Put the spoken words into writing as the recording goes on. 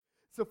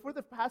So for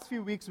the past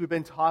few weeks, we've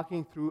been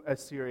talking through a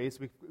series.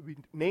 We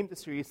named the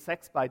series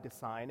 "Sex by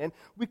Design," and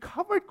we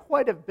covered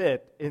quite a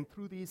bit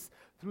through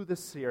this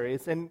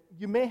series. And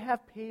you may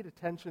have paid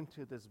attention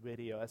to this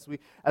video as we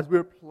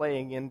were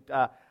playing. And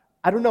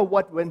I don't know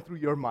what went through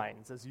your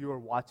minds as you were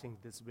watching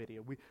this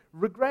video.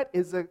 Regret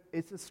is a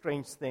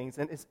strange thing,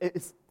 and it's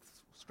a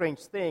strange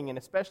thing. And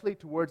especially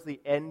towards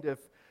the end of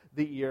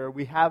the year,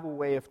 we have a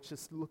way of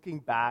just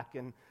looking back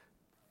and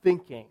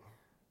thinking,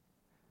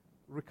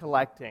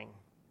 recollecting,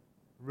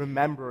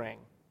 remembering.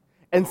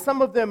 And some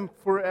of them,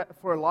 for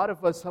a lot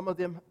of us, some of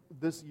them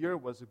this year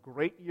was a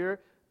great year,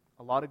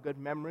 a lot of good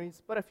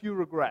memories, but a few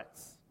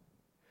regrets.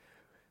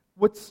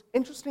 What's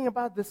interesting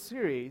about this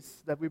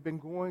series that we've been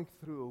going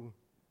through,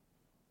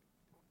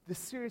 this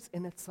series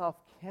in itself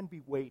can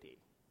be weighty.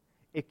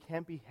 It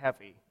can be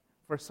heavy.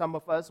 For some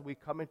of us, we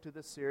come into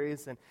this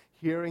series and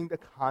hearing the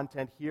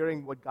content,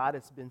 hearing what God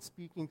has been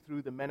speaking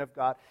through the men of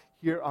God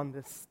here on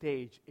this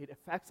stage, it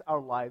affects our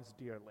lives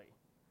dearly.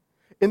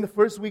 In the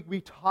first week, we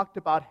talked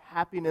about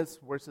happiness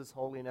versus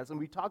holiness, and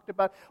we talked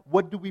about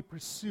what do we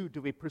pursue.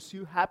 Do we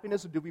pursue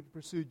happiness or do we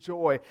pursue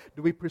joy?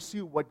 Do we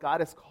pursue what God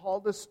has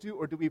called us to,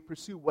 or do we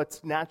pursue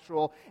what's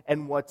natural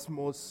and what's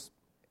most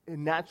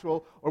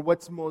natural, or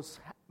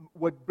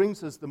what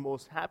brings us the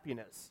most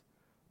happiness?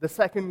 The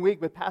second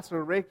week with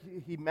Pastor Rick,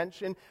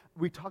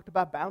 we talked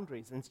about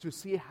boundaries and to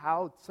see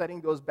how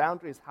setting those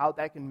boundaries, how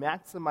that can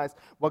maximize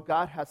what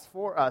God has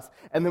for us.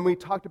 And then we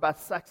talked about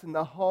sex in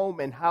the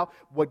home and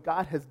what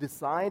God has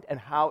designed and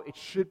how it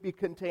should be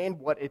contained,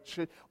 what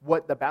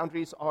the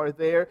boundaries are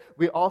there.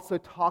 We also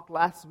talked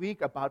last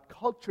week about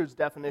culture's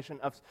definition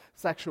of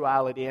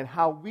sexuality and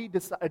how we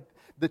decide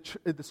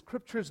the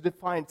scriptures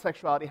define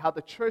sexuality, how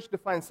the church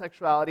defines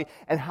sexuality,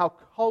 and how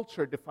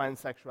culture defines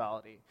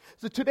sexuality.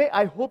 So today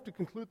I hope to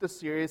conclude the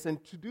series,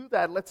 and to do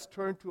that, let's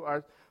turn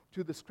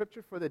to the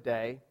scripture for the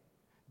day,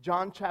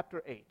 John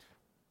chapter 8.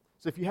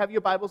 So if you have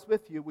your Bibles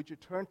with you, would you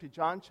turn to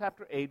John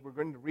chapter 8? We're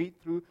going to read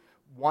through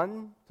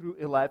 1 through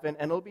 11,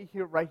 and it'll be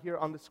right here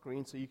on the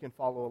screen so you can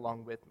follow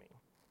along with me.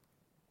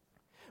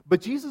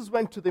 But Jesus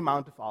went to the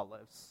Mount of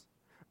Olives.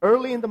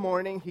 Early in the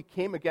morning, he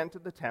came again to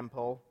the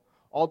temple.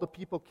 All the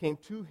people came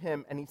to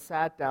him, and he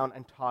sat down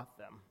and taught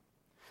them.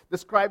 The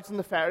scribes and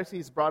the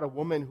Pharisees brought a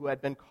woman who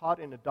had been caught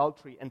in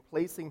adultery and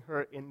placing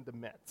her in the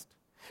midst.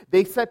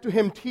 They said to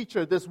him,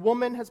 "Teacher, this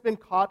woman has been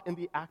caught in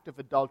the act of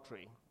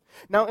adultery.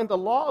 Now in the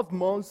law of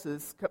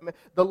Moses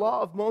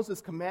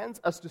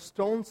commands us to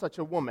stone such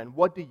a woman.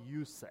 What do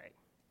you say?"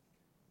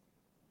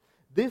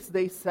 This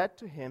they said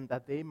to him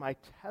that they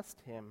might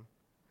test him,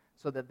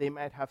 so that they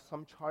might have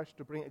some charge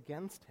to bring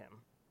against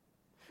him.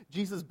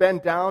 Jesus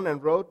bent down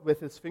and wrote with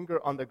his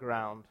finger on the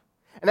ground.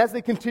 And as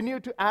they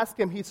continued to ask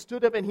him, he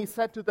stood up and he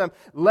said to them,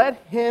 "Let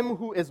him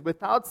who is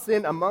without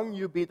sin among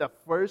you be the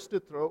first to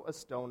throw a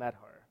stone at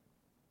her."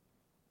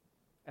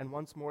 And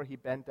once more he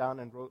bent down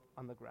and wrote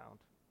on the ground.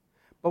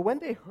 But when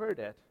they heard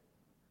it,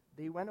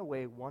 they went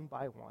away one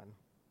by one,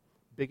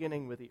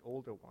 beginning with the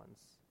older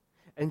ones.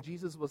 And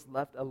Jesus was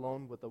left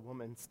alone with the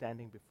woman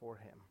standing before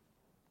him.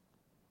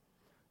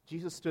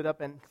 Jesus stood up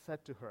and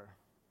said to her,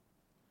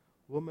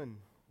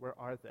 "Woman, where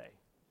are they?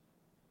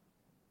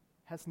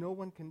 Has no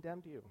one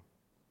condemned you?"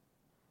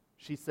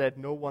 She said,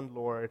 "No one,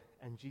 Lord."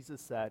 And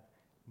Jesus said,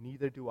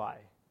 "Neither do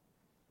I.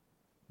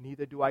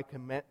 Neither do I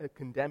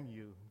condemn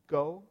you.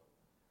 Go,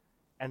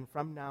 and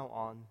from now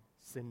on,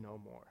 sin no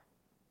more."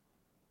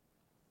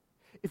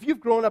 If you've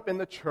grown up in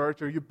the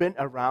church or you've been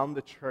around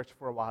the church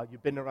for a while,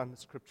 you've been around the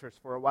scriptures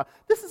for a while,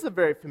 this is a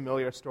very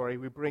familiar story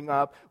we bring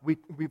up.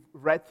 We've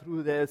read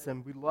through this,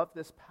 and we love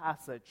this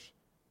passage.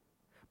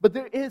 But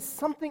there is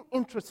something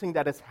interesting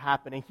that is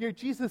happening. Here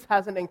Jesus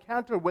has an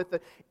encounter with an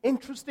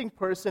interesting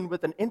person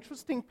with an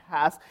interesting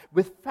past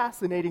with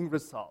fascinating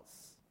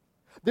results.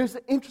 There's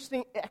an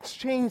interesting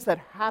exchange that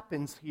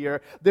happens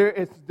here.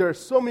 There are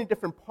so many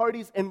different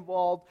parties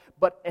involved,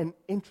 but an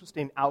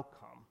interesting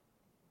outcome.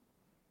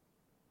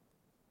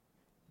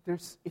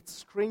 It's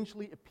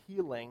strangely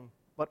appealing,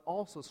 but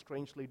also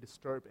strangely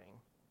disturbing.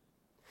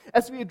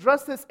 As we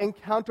address this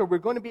encounter, we're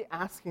going to be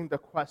asking the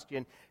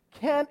question,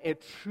 can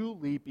it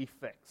truly be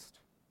fixed?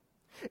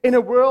 In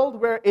a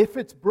world where if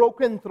it's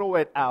broken, throw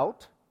it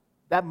out,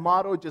 that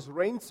motto just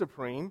reigns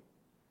supreme,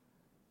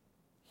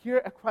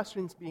 here a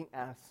question is being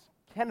asked,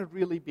 can it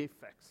really be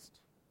fixed?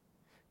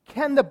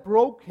 Can the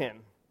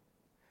broken,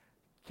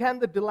 can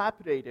the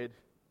dilapidated,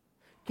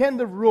 can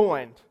the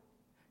ruined,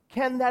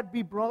 can that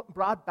be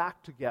brought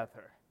back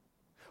together?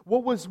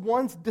 What was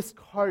once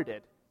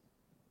discarded,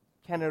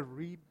 can it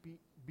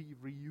be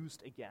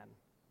reused again?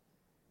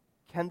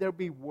 Can there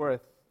be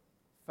worth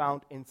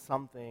found in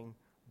something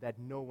that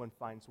no one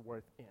finds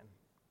worth in?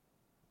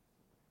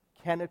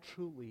 Can it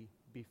truly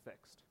be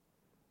fixed?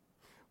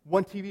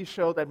 One TV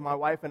show that my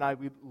wife and I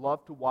we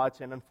love to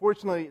watch, and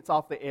unfortunately it's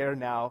off the air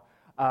now.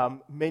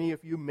 Many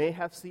of you may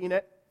have seen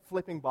it,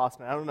 Flipping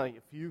Boston. I don't know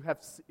if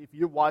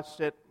you watched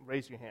it.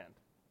 Raise your hand.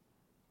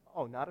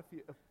 Oh, not a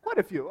few, quite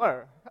a few,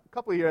 or a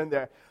couple here and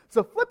there.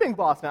 So Flipping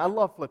Boston, I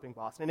love Flipping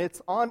Boston.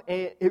 It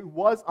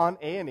was on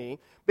A&E.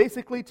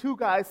 Basically, two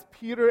guys,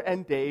 Peter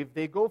and Dave,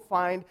 they go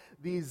find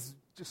these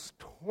just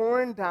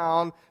torn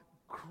down,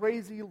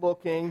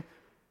 crazy-looking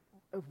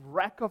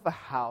wreck of a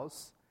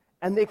house,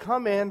 and they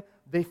come in,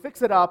 they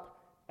fix it up,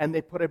 and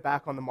they put it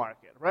back on the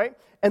market, right?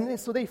 And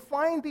so they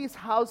find these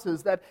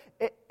houses that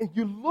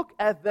you look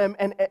at them,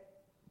 and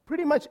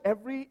pretty much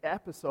every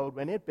episode,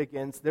 when it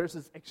begins, there's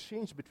this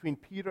exchange between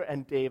Peter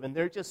and Dave, and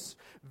they're just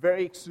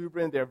very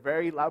exuberant, they're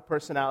very loud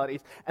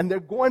personalities, and they're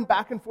going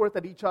back and forth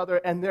at each other,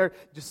 and they're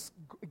just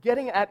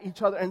getting at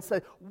each other and say,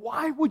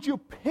 why would you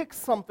pick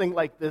something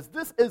like this?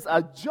 This is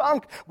a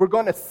junk. We're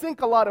going to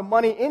sink a lot of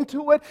money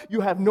into it. You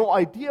have no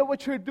idea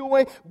what you're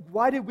doing.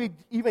 Why did we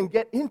even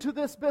get into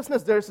this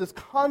business? There's this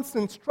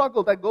constant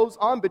struggle that goes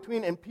on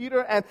between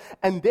Peter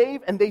and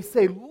Dave, and they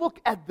say,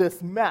 look at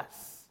this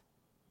mess.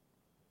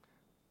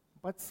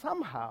 But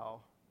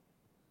somehow,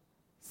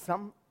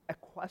 a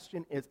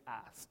question is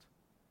asked.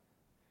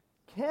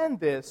 Can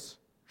this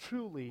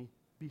truly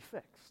be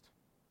fixed?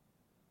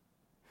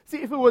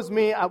 See, if it was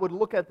me, I would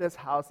look at this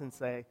house and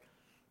say,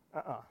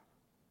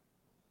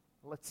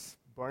 let's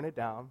burn it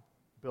down,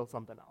 build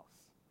something else,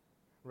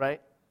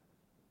 right?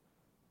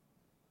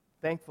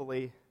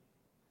 Thankfully,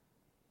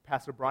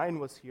 Pastor Brian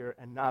was here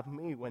and not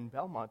me when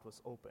Belmont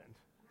was opened.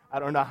 I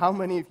don't know how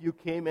many of you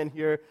came in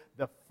here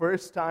the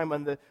first time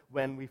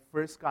when we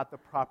first got the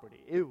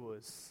property. It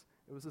was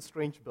a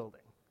strange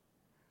building.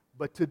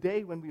 But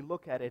today, when we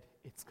look at it,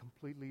 it's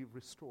completely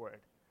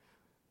restored.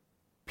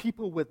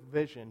 People with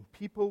vision,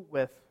 people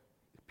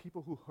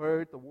who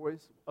heard the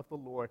voice of the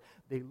Lord,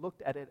 they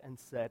looked at it and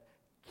said,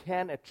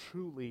 can it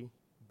truly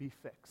be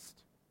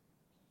fixed?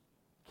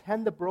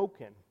 Can the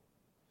broken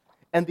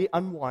and the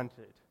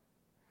unwanted,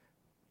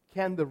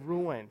 can the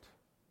ruined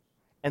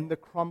and the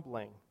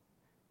crumbling,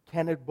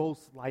 can it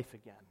boast life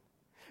again?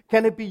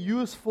 Can it be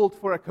useful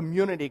for a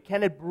community?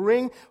 Can it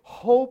bring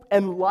hope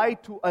and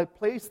light to a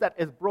place that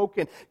is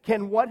broken?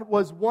 Can what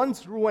was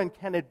once ruined,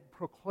 can it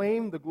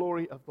proclaim the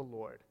glory of the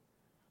Lord?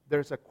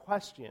 There's a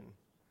question,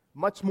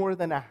 much more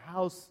than a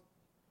house,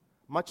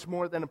 much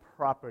more than a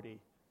property,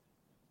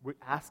 we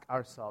ask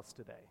ourselves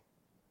today.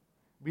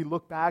 We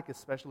look back,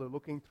 especially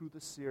looking through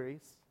the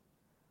series.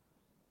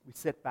 We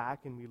sit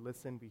back and we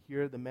listen. We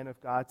hear the men of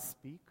God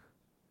speak.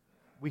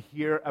 We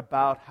hear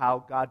about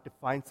how God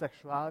defines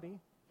sexuality.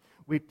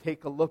 We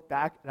take a look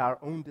back at our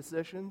own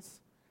decisions,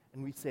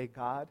 and we say,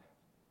 God,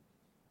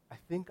 I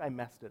think I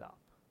messed it up.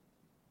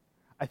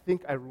 I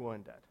think I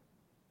ruined it.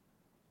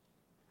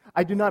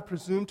 I do not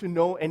presume to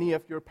know any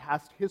of your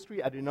past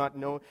history. I do not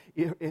know,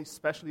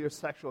 especially your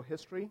sexual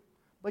history,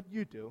 but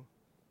you do.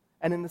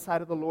 And in the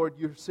sight of the Lord,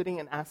 you're sitting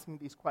and asking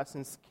these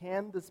questions.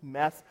 Can this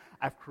mess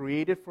I've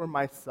created for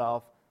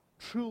myself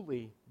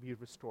truly be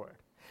restored?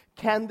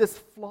 Can this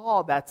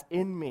flaw that's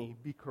in me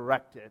be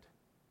corrected?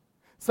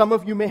 Some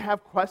of you may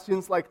have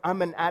questions like,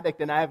 I'm an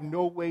addict and I have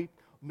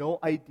no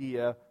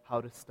idea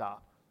how to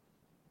stop.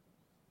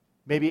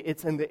 Maybe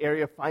it's in the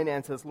area of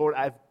finances. Lord,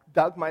 I've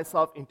dug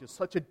myself into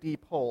such a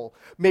deep hole.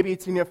 Maybe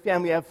it's in your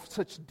family. I have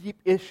such deep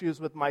issues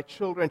with my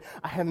children.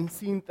 I haven't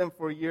seen them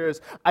for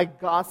years. I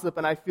gossip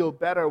and I feel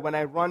better when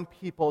I run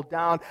people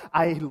down.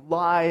 I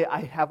lie.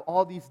 I have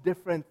all these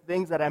different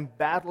things that I'm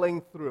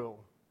battling through.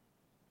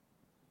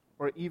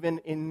 Or even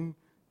in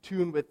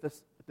tune with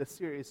the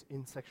series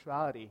in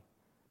sexuality,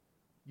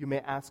 you may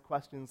ask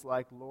questions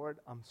like, Lord,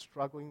 I'm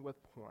struggling with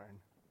porn.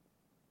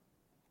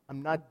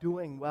 I'm not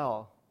doing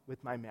well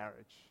with my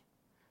marriage.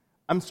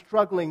 I'm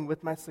struggling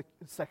with my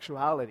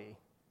sexuality.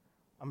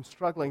 I'm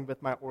struggling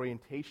with my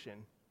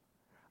orientation.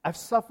 I've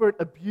suffered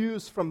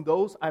abuse from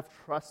those I've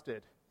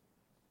trusted.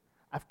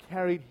 I've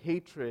carried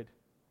hatred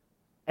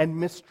and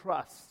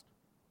mistrust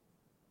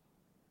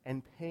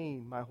and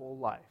pain my whole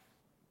life.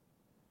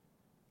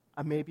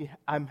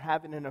 I'm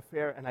having an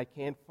affair and I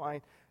can't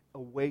find a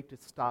way to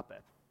stop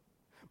it.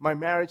 My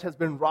marriage has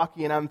been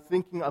rocky and I'm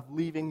thinking of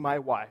leaving my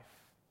wife.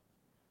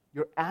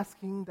 You're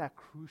asking that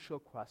crucial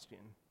question.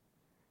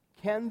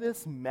 Can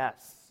this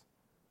mess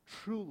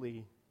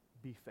truly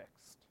be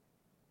fixed?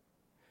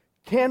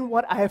 Can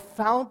what I have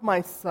found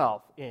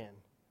myself in,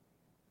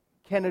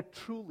 can it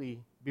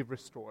truly be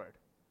restored?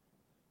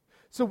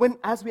 So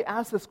as we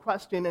ask this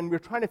question and we're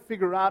trying to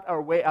figure out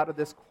our way out of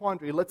this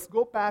quandary, let's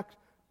go back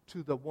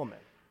to the woman.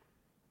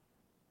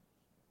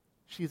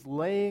 She's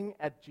laying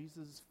at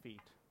Jesus'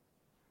 feet.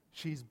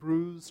 She's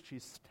bruised,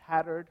 she's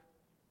tattered.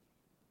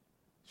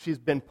 She's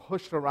been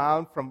pushed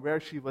around from where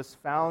she was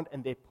found,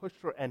 and they pushed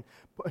her and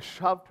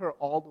shoved her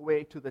all the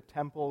way to the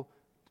temple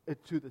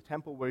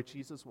where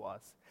Jesus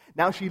was.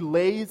 Now she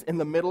lays in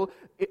the middle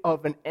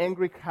of an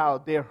angry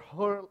crowd. They're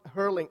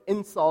hurling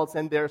insults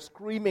and they're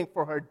screaming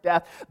for her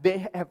death.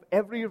 They have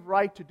every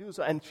right to do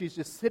so, and she's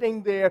just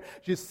sitting there.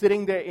 She's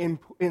sitting there in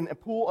a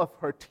pool of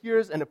her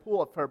tears, in a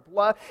pool of her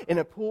blood, in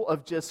a pool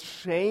of just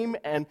shame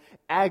and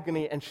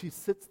agony, and she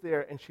sits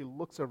there and she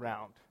looks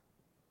around.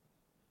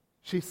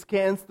 She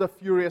scans the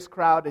furious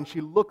crowd and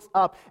she looks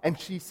up and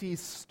she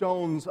sees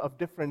stones of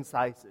different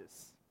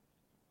sizes.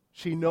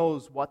 She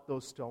knows what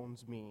those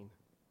stones mean.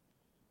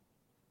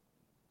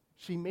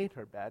 She made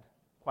her bed,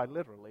 quite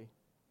literally.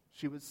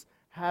 She was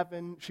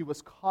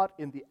caught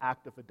in the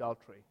act of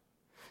adultery.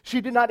 She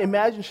did not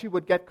imagine she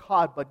would get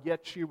caught, but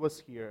yet she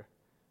was here.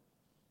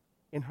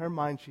 In her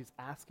mind, she's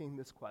asking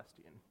this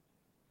question: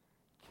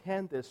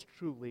 can this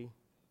truly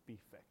be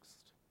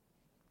fixed?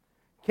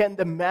 Can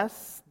the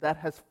mess that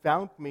has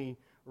found me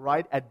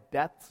right at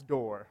death's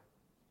door,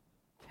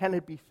 can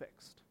it be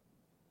fixed?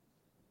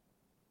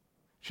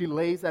 She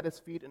lays at his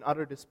feet in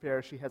utter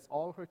despair. She has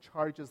all her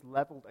charges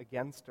leveled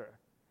against her.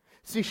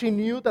 See, she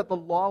knew that the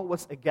law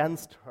was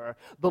against her.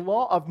 The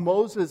law of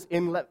Moses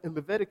in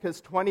Leviticus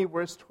 20,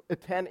 verse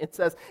 10, it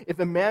says, if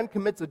a man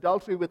commits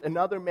adultery with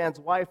another man's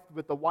wife,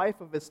 with the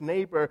wife of his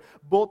neighbor,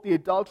 both the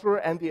adulterer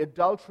and the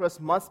adulteress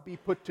must be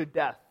put to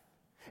death.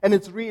 And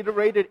it's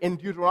reiterated in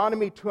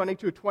Deuteronomy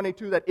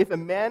 22:22 that if a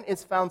man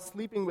is found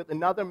sleeping with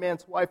another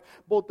man's wife,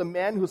 both the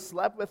man who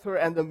slept with her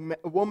and the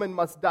woman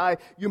must die.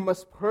 You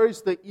must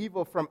purge the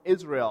evil from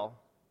Israel.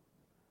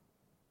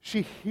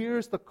 She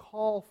hears the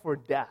call for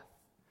death.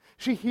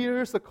 She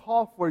hears the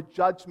call for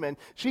judgment.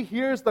 She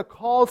hears the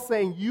call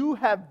saying, you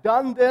have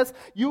done this,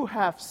 you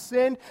have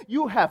sinned,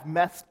 you have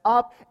messed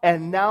up,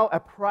 and now a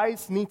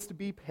price needs to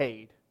be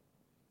paid.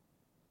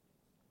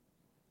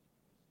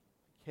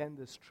 Can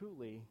this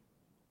truly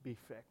be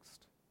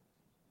fixed?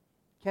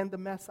 Can the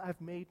mess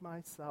I've made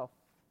myself,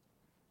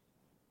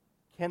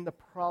 can the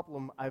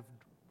problem I've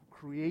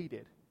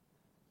created,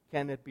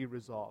 can it be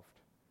resolved?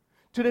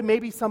 Today,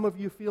 maybe some of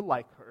you feel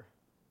like her.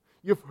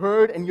 You've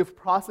heard and you've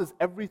processed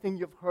everything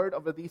you've heard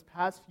over these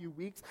past few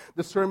weeks.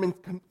 The sermons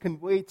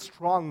conveyed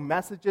strong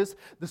messages.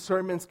 The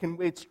sermons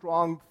conveyed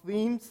strong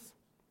themes.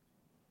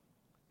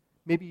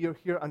 Maybe you're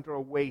here under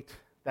a weight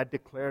that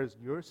declares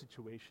your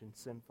situation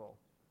sinful.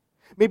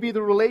 Maybe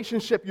the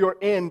relationship you're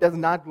in does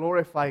not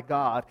glorify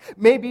God.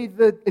 Maybe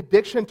the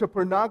addiction to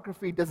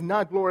pornography does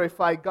not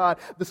glorify God.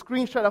 The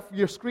screenshot of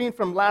your screen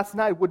from last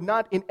night would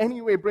not in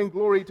any way bring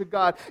glory to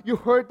God. You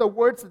heard the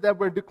words that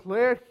were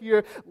declared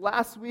here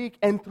last week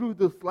and through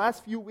the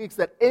last few weeks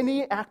that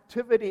any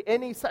activity,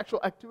 any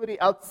sexual activity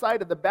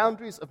outside of the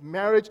boundaries of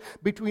marriage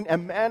between a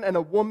man and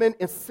a woman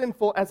is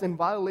sinful as in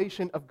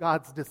violation of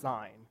God's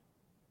design.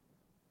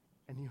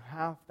 And you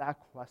have that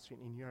question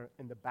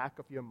in the back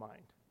of your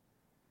mind.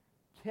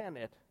 Can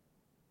it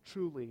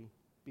truly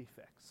be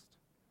fixed?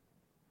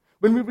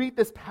 When we read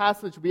this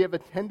passage, we have a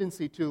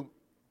tendency to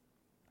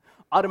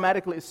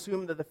automatically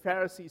assume that the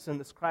Pharisees and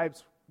the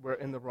scribes were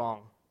in the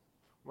wrong.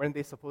 Weren't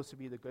they supposed to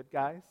be the good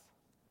guys?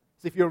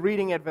 So if you're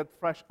reading it with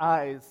fresh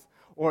eyes,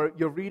 or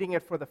you're reading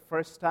it for the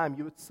first time,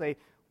 you would say,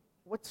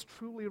 what's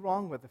truly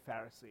wrong with the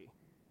Pharisee?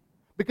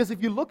 Because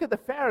if you look at the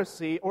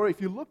Pharisee, or if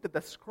you looked at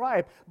the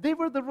scribe, they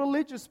were the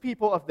religious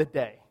people of the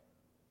day.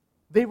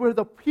 They were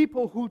the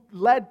people who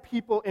led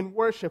people in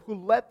worship, who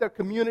led their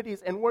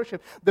communities in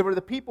worship. They were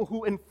the people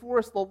who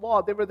enforced the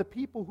law. They were the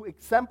people who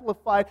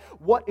exemplified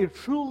what it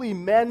truly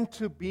meant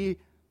to be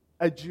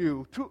a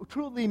Jew,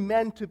 truly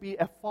meant to be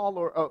a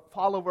follower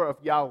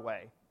of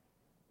Yahweh.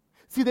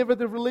 See, they were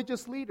the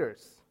religious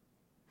leaders.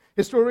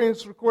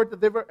 Historians record that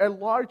they were a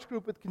large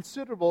group with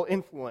considerable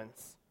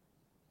influence.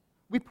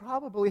 We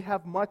probably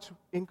have much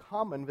in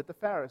common with the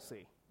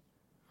Pharisee.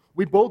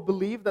 We both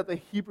believe that the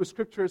Hebrew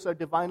Scriptures are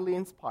divinely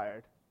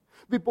inspired.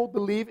 We both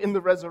believe in the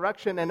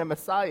resurrection and a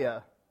Messiah.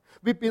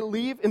 We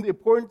believe in the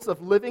importance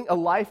of living a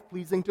life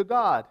pleasing to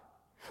God.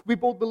 We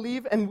both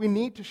believe and we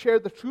need to share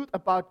the truth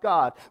about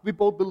God. We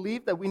both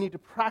believe that we need to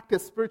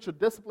practice spiritual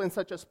disciplines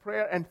such as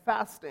prayer and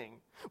fasting.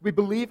 We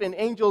believe in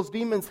angels,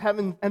 demons,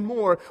 heaven, and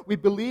more. We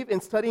believe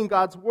in studying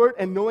God's Word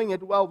and knowing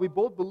it well. We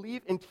both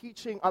believe in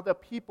teaching other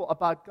people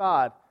about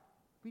God.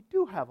 We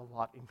do have a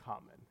lot in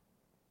common.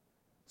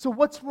 So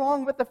what's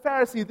wrong with the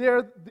Pharisee?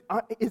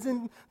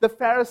 Isn't the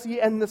Pharisee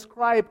and the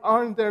scribe,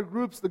 aren't their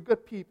groups the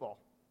good people?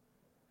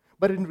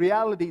 But in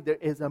reality, there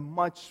is a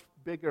much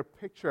bigger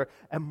picture,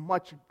 a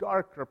much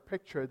darker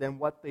picture than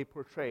what they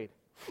portrayed.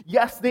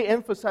 Yes, they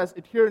emphasize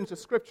adherence to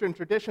Scripture and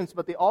traditions,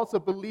 but they also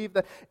believe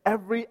that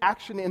every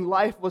action in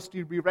life was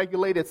to be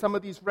regulated. Some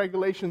of these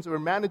regulations were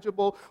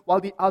manageable, while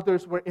the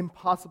others were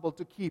impossible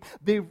to keep.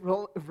 They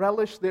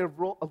relished their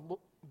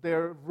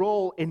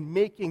role in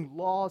making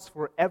laws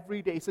for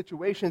everyday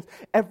situations.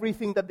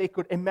 Everything that they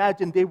could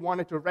imagine, they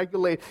wanted to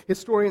regulate.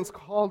 Historians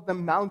called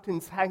them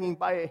mountains hanging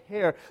by a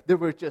hair. There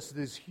were just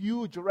these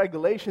huge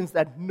regulations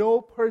that no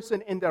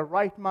person in their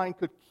right mind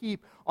could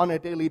keep on a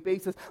daily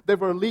basis. They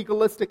were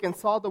legalistic and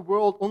saw the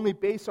world only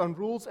based on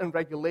rules and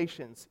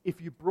regulations. If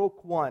you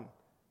broke one,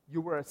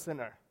 you were a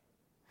sinner.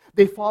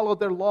 They followed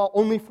their law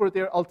only for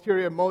their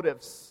ulterior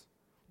motives.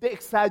 They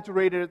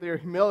exaggerated their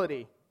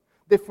humility.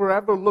 They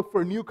forever looked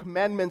for new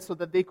commandments so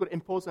that they could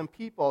impose on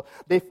people.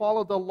 They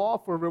followed the law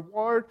for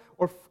reward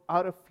or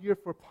out of fear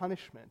for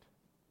punishment.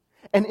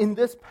 And in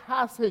this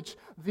passage,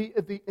 the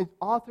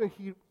author,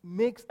 he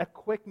makes a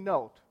quick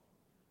note.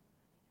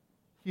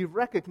 He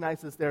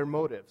recognizes their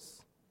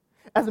motives.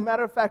 As a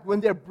matter of fact, when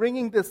they're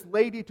bringing this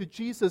lady to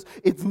Jesus,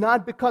 it's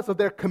not because of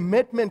their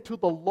commitment to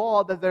the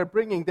law that they're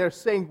bringing. They're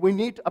saying, we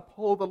need to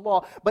uphold the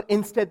law. But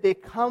instead, they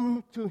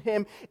come to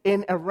him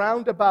in a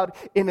roundabout,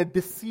 in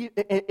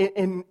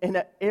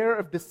an air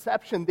of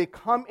deception. They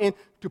come in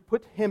to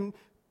put him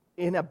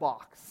in a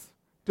box,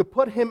 to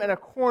put him in a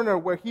corner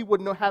where he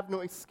would have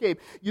no escape.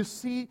 You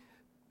see,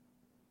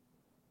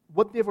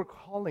 what they were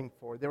calling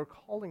for, they were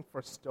calling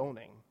for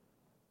stoning.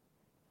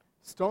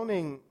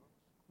 Stoning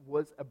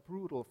was a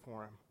brutal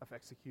form of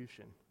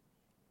execution.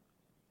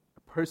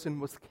 A person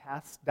was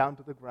cast down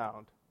to the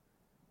ground,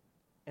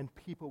 and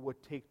people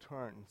would take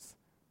turns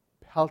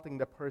pelting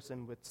the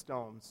person with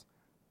stones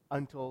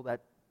until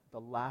that the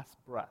last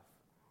breath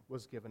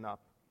was given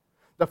up.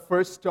 The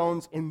first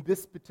stones in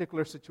this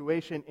particular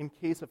situation, in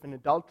case of an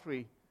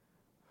adultery,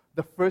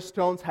 the first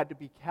stones had to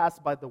be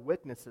cast by the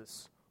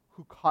witnesses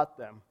who caught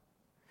them.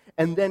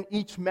 And then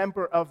each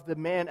member of the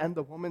man and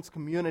the woman's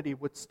community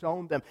would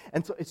stone them.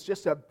 And so it's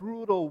just a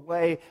brutal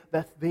way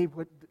that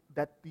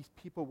these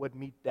people would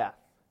meet death.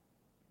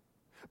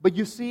 But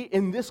you see,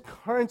 in this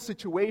current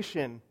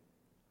situation,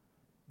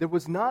 there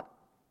was not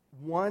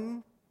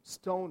one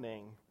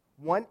stoning,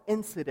 one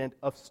incident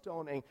of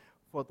stoning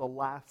for the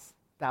last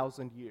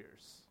 1,000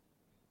 years.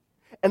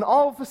 And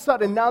all of a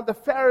sudden, now the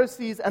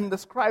Pharisees and the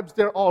scribes,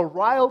 they're all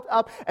riled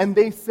up, and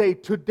they say,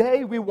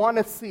 today we want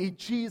to see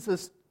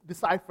Jesus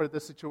decipher the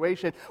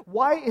situation.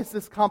 Why is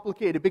this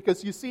complicated?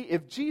 Because you see,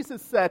 if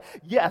Jesus said,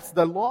 yes,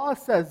 the law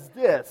says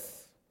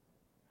this,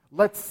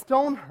 let's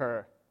stone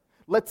her,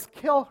 let's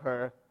kill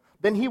her,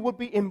 then he would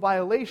be in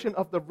violation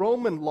of the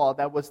Roman law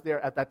that was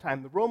there at that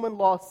time. The Roman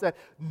law said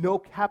no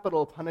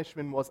capital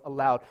punishment was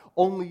allowed.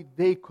 Only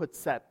they could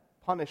set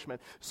punishment.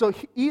 So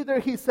either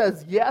he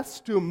says yes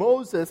to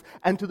Moses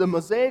and to the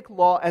Mosaic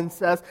law and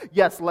says,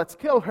 yes, let's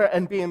kill her,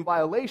 and be in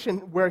violation,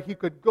 where he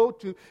could go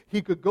to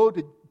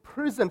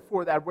prison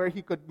for that, where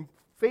he could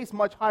face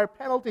much higher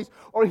penalties,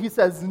 or he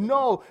says,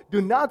 no,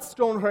 do not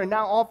stone her.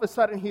 Now all of a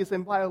sudden he is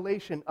in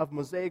violation of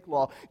Mosaic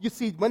law. You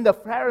see, when the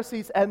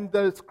Pharisees and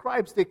the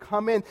scribes, they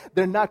come in,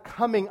 they're not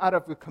coming out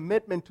of a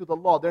commitment to the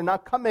law. They're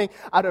not coming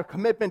out of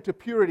commitment to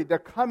purity. They're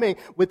coming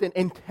with an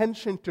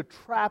intention to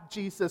trap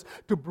Jesus,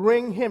 to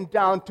bring him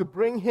down, to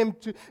bring him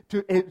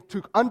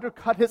to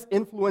undercut his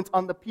influence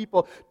on the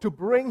people, to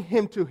bring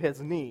him to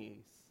his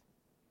knees.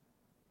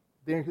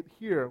 They're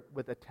here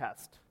with a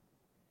test.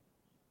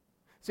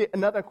 See,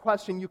 another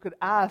question you could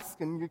ask,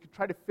 and you could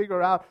try to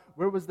figure out,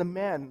 where was the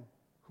man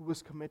who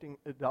was committing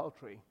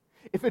adultery?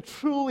 If it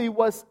truly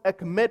was a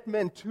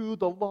commitment to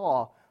the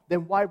law,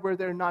 then why were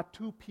there not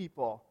two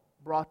people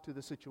brought to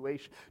the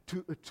situation,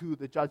 to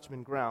the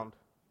judgment ground?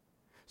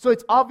 So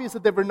it's obvious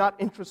that they were not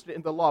interested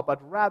in the law,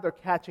 but rather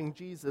catching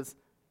Jesus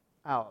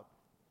out.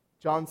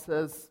 John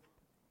says,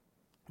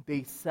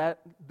 they said,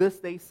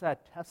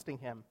 testing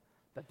him,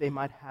 that they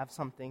might have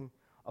something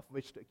of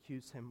which to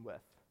accuse him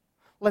with.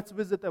 Let's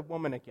visit the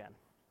woman again.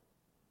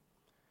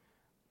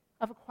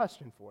 I have a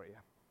question for you.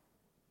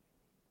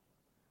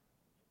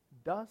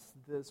 Does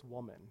this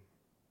woman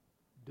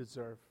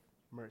deserve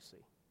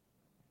mercy?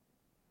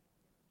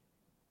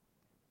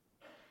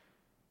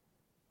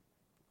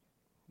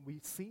 We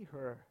see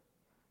her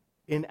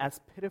in as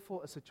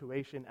pitiful a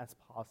situation as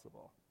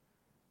possible.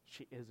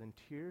 She is in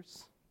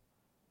tears.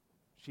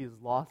 She has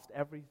lost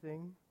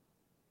everything.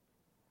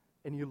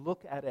 And you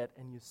look at it,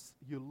 and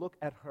you look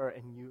at her,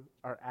 and you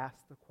are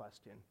asked the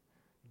question,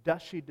 does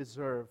she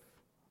deserve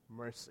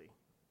mercy?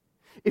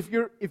 If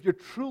you're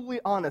truly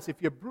honest,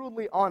 if you're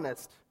brutally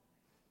honest,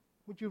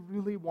 would you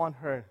really want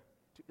her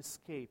to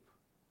escape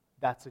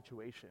that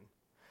situation?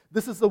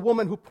 This is a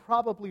woman who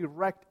probably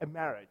wrecked a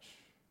marriage.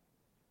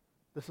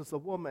 This is a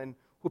woman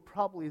who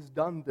probably has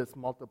done this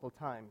multiple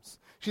times.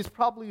 She's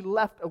probably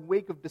left a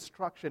wake of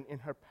destruction in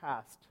her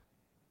past.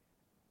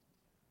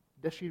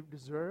 Does she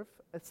deserve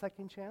a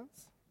second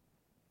chance?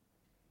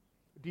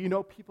 Do you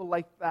know people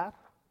like that?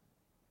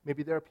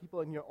 Maybe there are people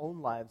in your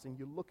own lives, and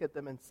you look at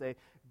them and say,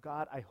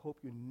 God, I hope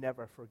you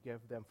never forgive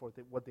them for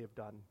what they've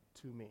done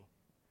to me.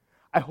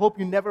 I hope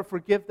you never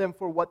forgive them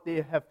for what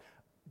they have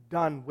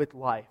done with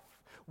life,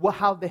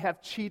 how they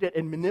have cheated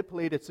and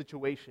manipulated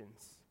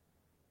situations.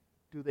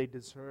 Do they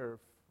deserve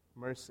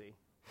mercy?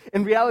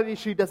 In reality,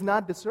 she does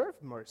not deserve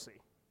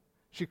mercy.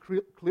 She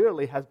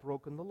clearly has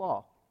broken the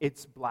law.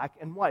 It's black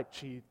and white.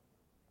 She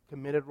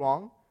committed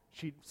wrong,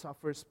 she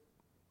suffers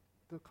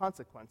the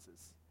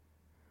consequences.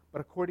 But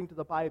according to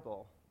the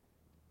Bible,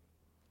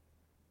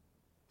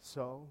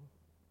 so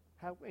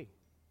have we.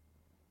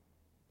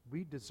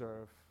 We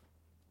deserve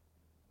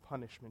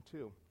punishment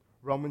too.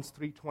 Romans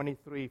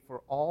 3:23,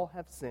 for all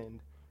have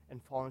sinned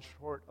and fallen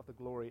short of the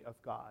glory of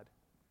God.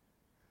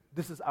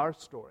 This is our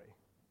story.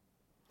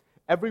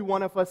 Every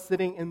one of us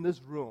sitting in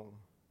this room,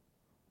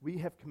 we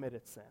have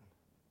committed sin.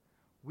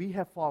 We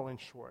have fallen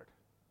short.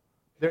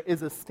 There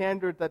is a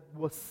standard that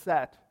was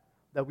set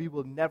that we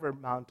will never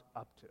mount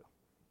up to.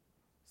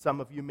 Some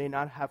of you may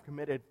not have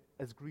committed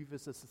as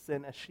grievous a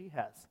sin as she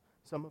has.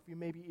 Some of you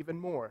maybe even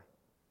more.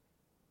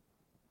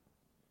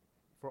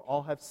 For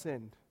all have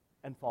sinned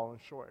and fallen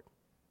short.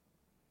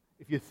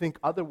 If you think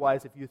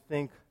otherwise, if you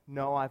think,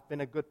 no, I've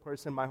been a good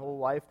person my whole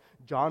life,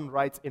 John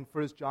writes in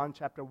 1 John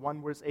chapter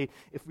 1, verse 8,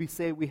 if we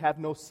say we have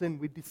no sin,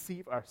 we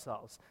deceive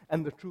ourselves,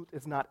 and the truth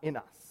is not in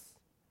us.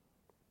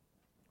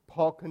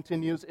 Paul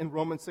continues in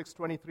Romans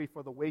 6:23,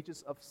 for the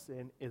wages of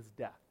sin is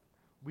death.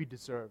 We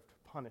deserved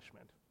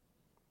punishment.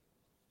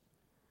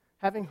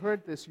 Having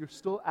heard this, you're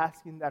still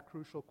asking that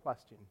crucial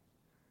question.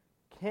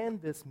 Can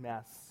this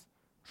mess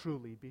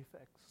truly be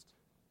fixed?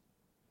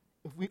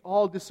 If we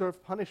all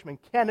deserve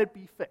punishment, can it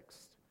be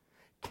fixed?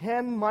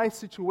 Can my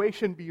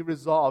situation be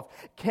resolved?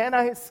 Can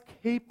I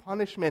escape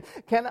punishment?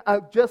 Can I,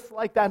 just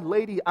like that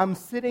lady, I'm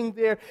sitting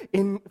there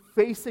in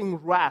facing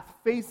wrath,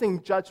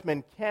 facing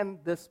judgment. Can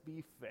this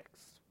be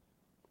fixed?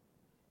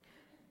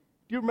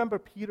 Do you remember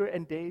Peter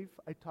and Dave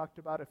I talked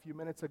about a few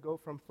minutes ago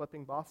from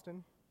Flipping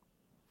Boston?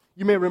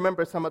 You may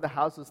remember some of the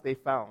houses they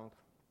found.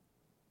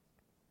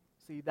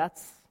 See,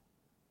 that's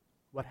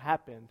what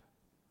happened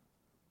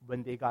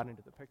when they got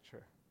into the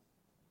picture.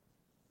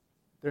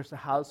 There's a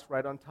house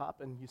right on top,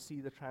 and you see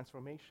the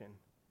transformation.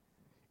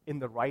 In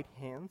the right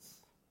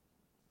hands,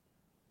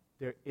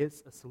 there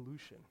is a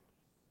solution.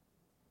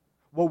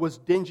 What was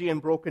dingy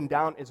and broken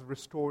down is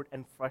restored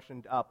and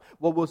freshened up.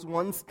 What was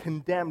once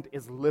condemned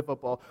is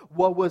livable.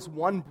 What was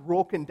once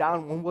broken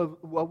down,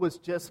 what was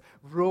just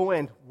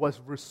ruined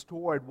was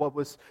restored. What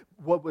was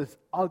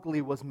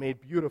ugly was made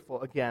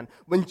beautiful again.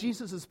 When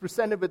Jesus is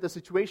presented with the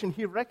situation,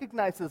 he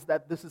recognizes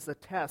that this is a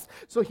test.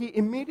 So he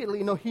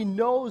immediately, he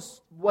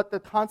knows what the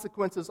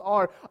consequences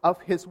are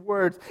of his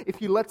words. If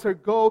he lets her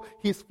go,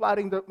 he's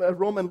flouting the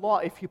Roman law.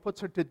 If he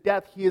puts her to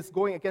death, he is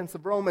going against the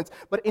Romans.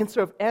 But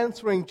instead of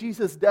answering,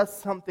 Jesus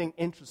does something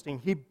interesting.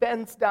 He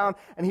bends down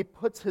and he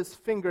puts his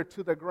finger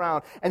to the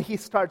ground and he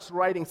starts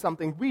writing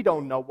something. We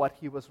don't know what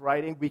he was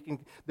writing.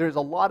 There's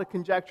a lot of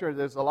conjecture,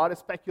 there's a lot of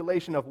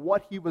speculation of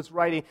what he was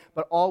writing,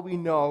 but all we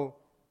know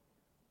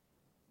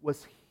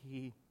was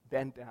he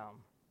bent down.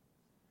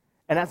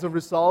 And as a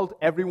result,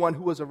 everyone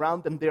who was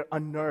around them, they're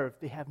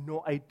unnerved. They have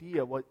no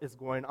idea what is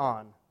going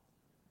on.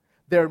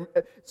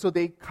 So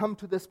they come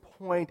to this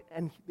point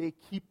and they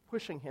keep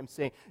pushing him,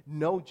 saying,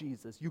 no,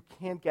 Jesus, you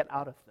can't get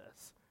out of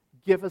this.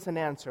 Give us an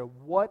answer.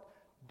 What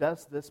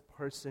does this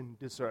person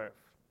deserve?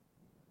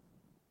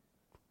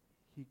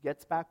 He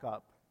gets back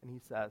up and he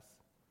says,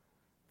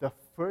 the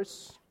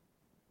first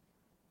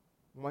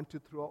one to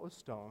throw a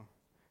stone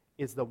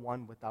is the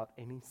one without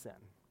any sin.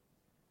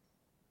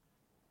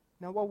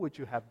 Now, what would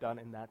you have done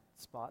in that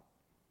spot?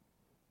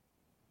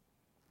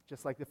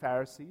 Just like the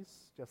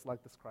Pharisees, just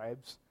like the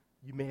scribes,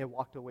 you may have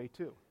walked away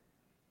too.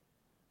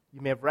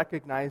 You may have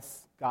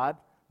recognized, God,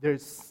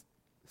 there's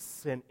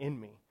sin in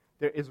me.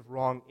 There is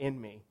wrong in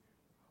me.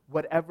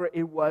 Whatever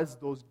it was,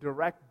 those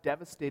direct,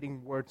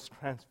 devastating words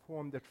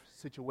transformed the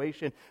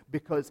situation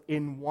because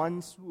in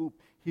one swoop,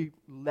 he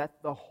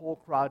let the whole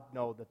crowd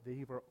know that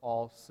they were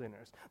all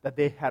sinners, that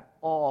they had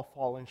all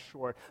fallen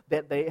short,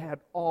 that they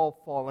had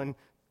all fallen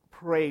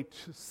prey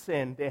to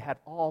sin. They had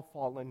all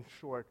fallen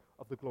short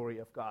of the glory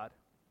of God.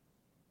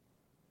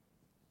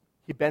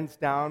 He bends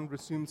down,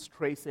 resumes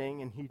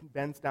tracing, and he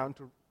bends down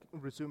to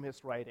resume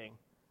his writing.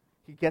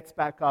 He gets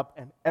back up,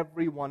 and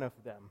every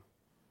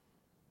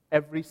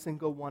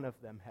single one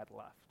of them had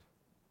left.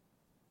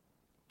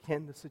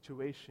 Can the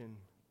situation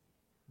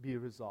be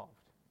resolved?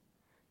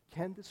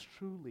 Can this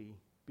truly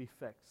be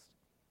fixed?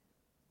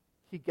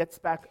 He gets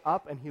back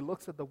up and he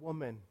looks at the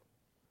woman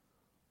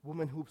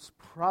who's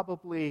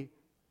probably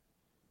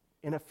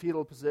in a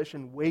fetal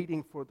position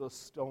waiting for those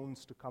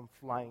stones to come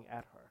flying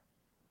at her.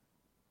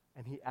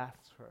 And he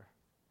asks her,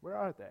 where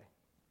are they?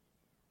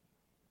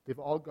 They've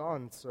all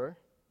gone, sir.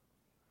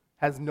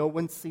 Has no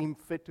one seen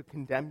fit to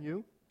condemn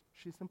you?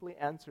 She simply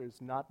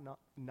answers, not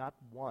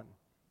one.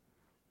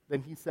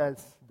 Then he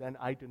says, then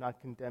I do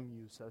not condemn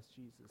you, says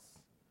Jesus.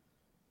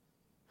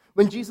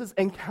 When Jesus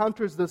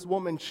encounters this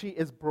woman, she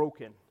is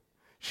broken.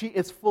 She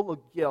is full of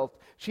guilt.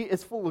 She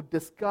is full of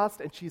disgust,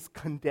 and she's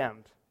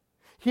condemned.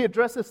 He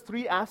addresses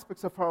three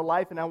aspects of her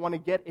life, and I want to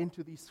get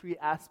into these three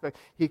aspects.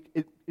 He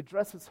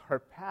addresses her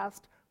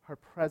past, her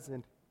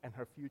present, and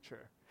her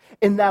future.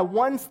 In that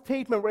one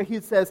statement where he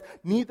says,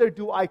 neither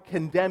do I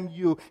condemn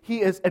you,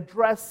 he is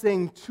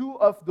addressing two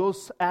of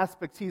those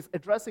aspects. He's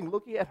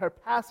looking at her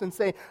past and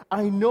saying,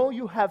 I know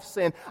you have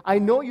sinned. I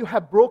know you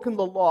have broken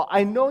the law.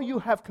 I know you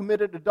have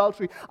committed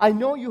adultery. I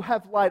know you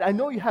have lied. I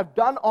know you have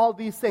done all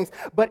these things.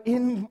 But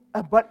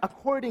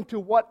according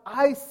to what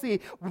I see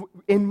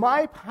in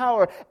my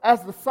power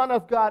as the Son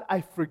of God,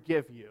 I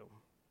forgive you.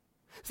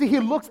 See, he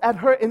looks at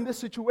her in this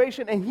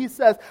situation and he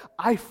says,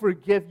 I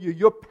forgive you.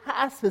 Your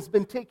past has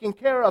been taken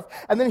care of.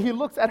 And then he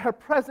looks at her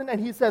present and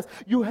he says,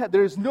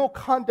 there is no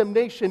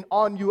condemnation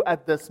on you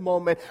at this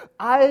moment.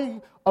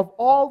 Of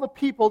all the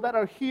people that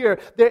are here,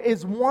 there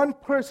is one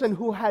person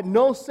who had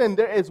no sin.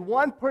 There is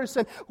one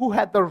person who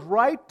had the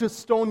right to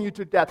stone you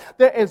to death.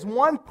 There is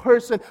one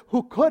person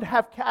who could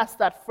have cast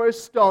that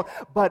first stone,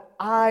 but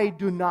I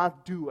do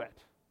not do it.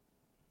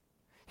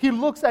 He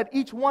looks at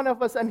each one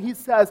of us and he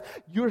says,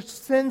 your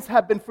sins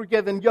have been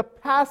forgiven, your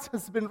past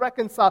has been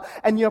reconciled,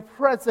 and your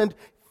present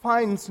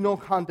finds no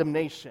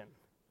condemnation.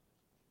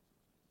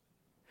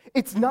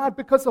 It's not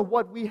because of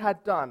what we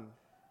had done.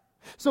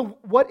 So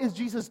what is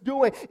Jesus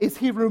doing? Is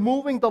he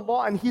removing the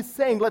law and he's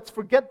saying, let's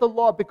forget the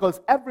law because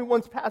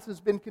everyone's past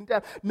has been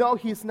condemned? No,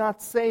 he's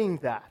not saying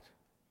that.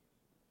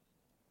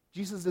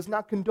 Jesus does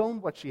not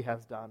condone what she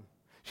has done.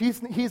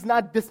 He's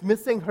not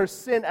dismissing her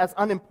sin as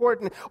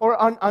unimportant or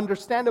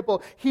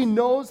ununderstandable. He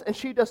knows, and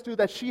she does too,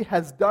 that she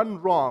has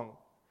done wrong.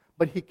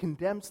 But he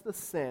condemns the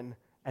sin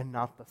and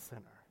not the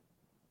sinner.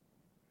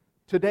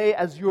 Today,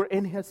 as you're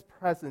in His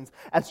presence,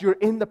 as you're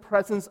in the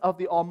presence of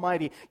the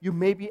Almighty, you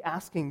may be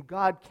asking,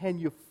 God, can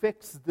you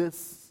fix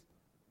this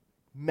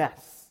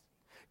mess?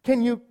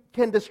 Can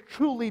this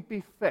truly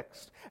be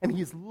fixed? And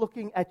He's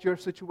looking at your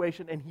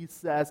situation and He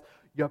says,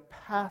 your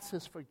past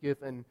is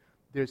forgiven.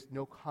 There's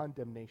no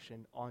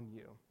condemnation on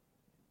you.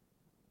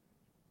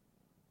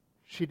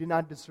 She did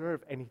not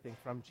deserve anything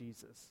from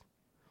Jesus.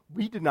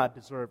 We did not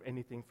deserve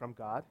anything from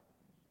God.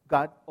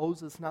 God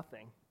owes us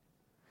nothing.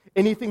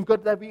 Anything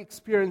good that we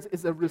experience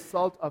is a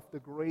result of the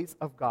grace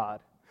of God.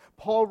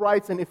 Paul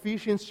writes in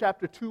Ephesians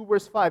chapter 2,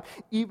 verse 5,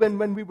 even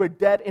when we were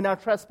dead in our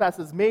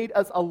trespasses, made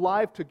us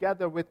alive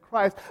together with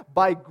Christ.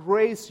 By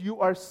grace you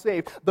are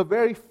saved. The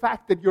very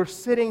fact that you're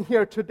sitting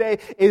here today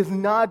is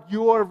not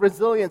your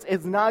resilience.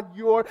 It's not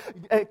your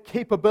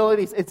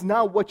capabilities. It's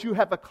not what you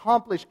have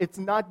accomplished. It's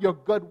not your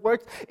good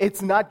works.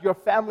 It's not your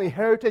family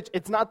heritage.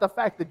 It's not the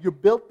fact that you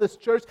built this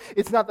church.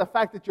 It's not the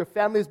fact that your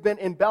family's been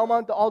in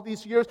Belmont all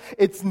these years.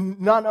 It's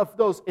none of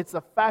those. It's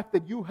the fact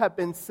that you have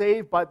been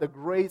saved by the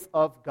grace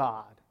of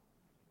God.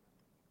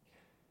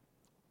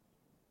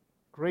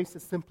 Grace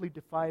is simply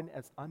defined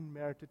as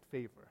unmerited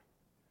favor.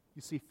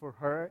 You see, for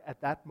her,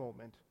 at that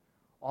moment,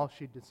 all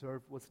she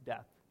deserved was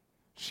death.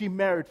 She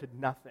merited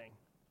nothing.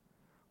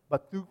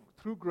 But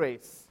through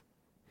grace,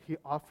 He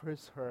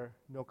offers her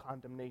no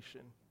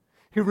condemnation.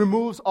 He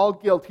removes all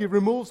guilt. He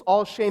removes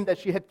all shame that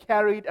she had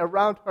carried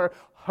around her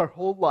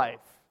whole life.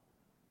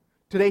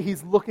 Today,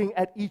 He's looking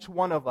at each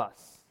one of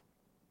us.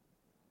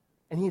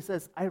 And He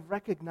says, I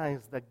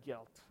recognize the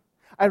guilt.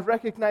 I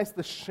recognize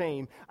the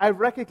shame. I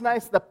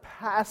recognize the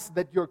past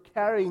that you're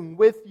carrying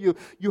with you.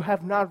 You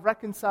have not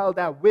reconciled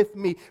that with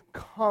me.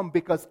 Come,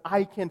 because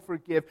I can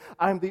forgive.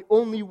 I'm the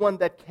only one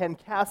that can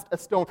cast a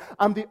stone.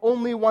 I'm the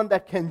only one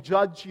that can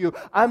judge you.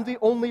 I'm the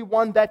only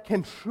one that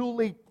can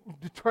truly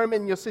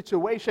determine your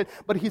situation.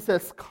 But He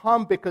says,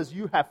 come because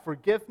you have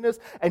forgiveness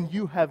and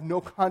you have no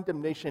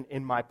condemnation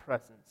in my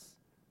presence.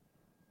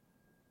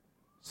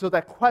 So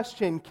that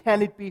question,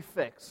 can it be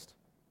fixed?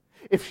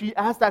 If she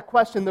asks that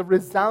question, the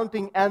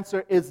resounding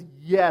answer is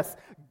yes.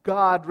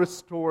 God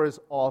restores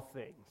all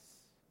things.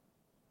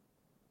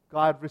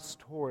 God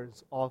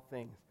restores all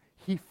things.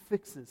 He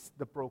fixes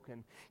the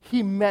broken.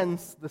 He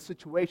mends the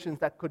situations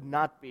that could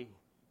not be.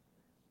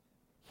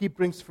 He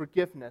brings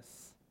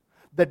forgiveness.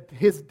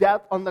 His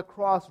death on the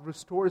cross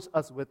restores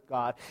us with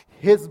God.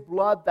 His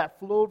blood that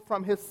flowed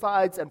from His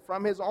sides and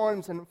from His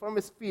arms and from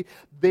His feet,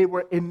 they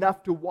were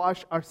enough to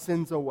wash our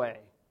sins away.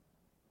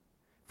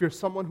 If you're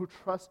someone who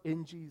trusts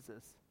in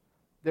Jesus,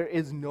 there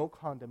is no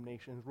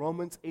condemnation.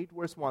 Romans 8,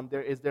 verse 1,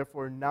 there is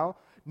therefore now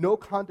no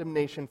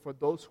condemnation for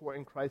those who are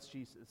in Christ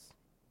Jesus.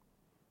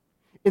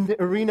 In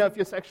the arena of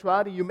your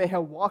sexuality, you may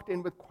have walked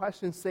in with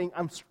questions saying,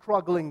 I'm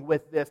struggling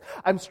with this.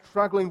 I'm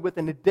struggling with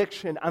an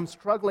addiction. I'm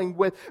struggling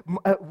with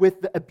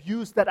the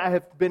abuse that I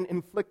have been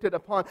inflicted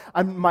upon.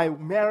 My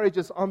marriage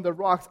is on the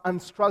rocks. I'm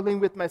struggling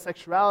with my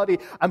sexuality.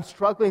 I'm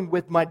struggling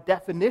with my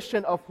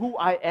definition of who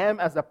I am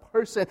as a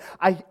person.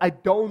 I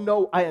don't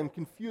know. I am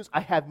confused.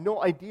 I have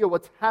no idea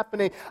what's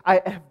happening.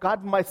 I have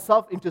gotten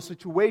myself into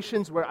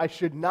situations where I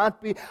should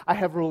not be. I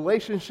have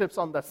relationships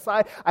on the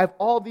side. I have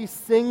all these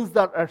things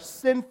that are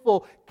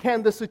sinful.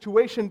 Can the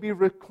situation be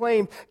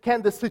reclaimed?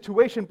 Can the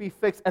situation be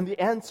fixed? And the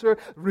answer,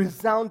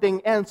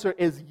 resounding answer,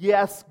 is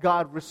yes,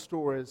 God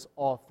restores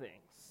all things.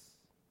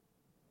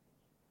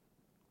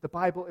 The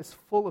Bible is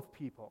full of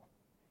people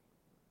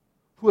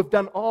who have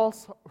done all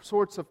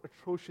sorts of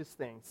atrocious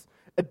things.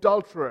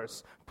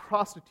 Adulterers,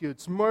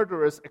 prostitutes,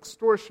 murderers,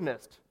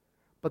 extortionists.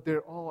 But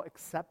they're all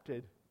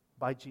accepted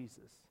by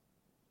Jesus.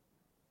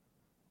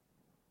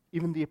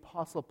 Even the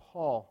Apostle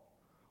Paul,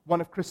 one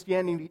of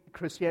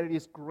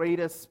Christianity's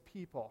greatest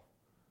people,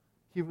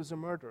 he was a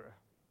murderer.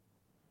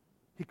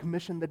 He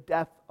commissioned the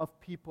death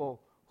of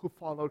people who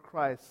followed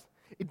Christ.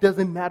 It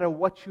doesn't matter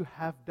what you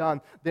have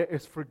done. There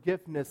is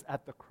forgiveness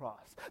at the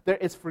cross. There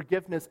is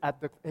forgiveness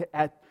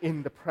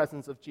in the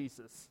presence of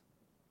Jesus.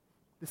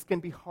 This can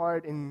be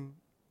hard and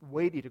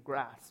weighty to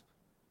grasp,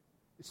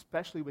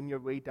 especially when you're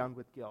weighed down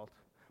with guilt.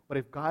 But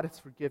if God has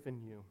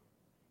forgiven you,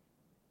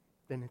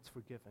 then it's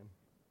forgiven.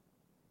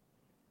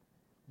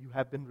 You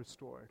have been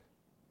restored.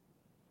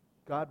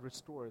 God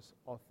restores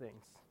all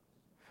things.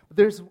 But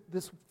there's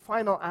this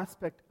final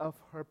aspect of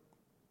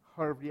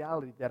her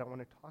reality that I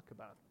want to talk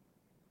about.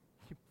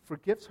 He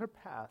forgives her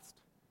past.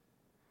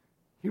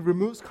 He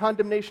removes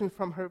condemnation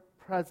from her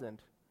present,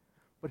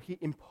 but He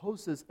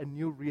imposes a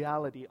new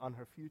reality on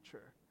her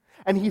future.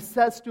 And he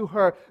says to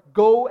her,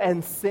 go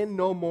and sin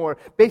no more.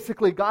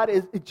 Basically,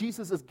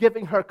 Jesus is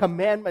giving her a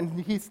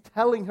commandment. He's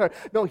telling her,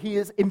 no, he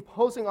is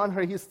imposing on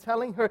her. He's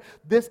telling her,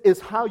 this is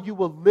how you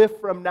will live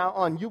from now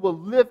on. You will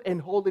live in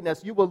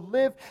holiness. You will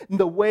live in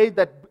the way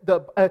that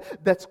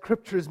that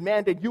Scriptures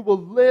mandate. You will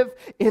live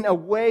in a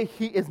way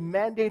he is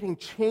mandating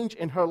change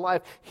in her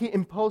life. He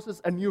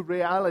imposes a new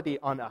reality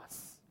on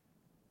us.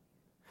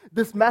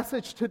 This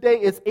message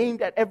today is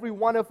aimed at every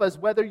one of us,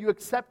 whether you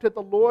accepted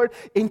the Lord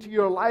into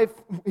your life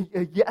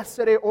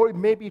yesterday or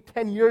maybe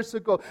 10 years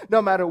ago,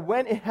 no matter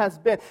when it has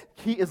been.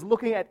 He is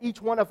looking at each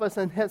one of us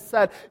and has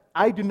said,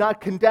 I do not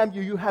condemn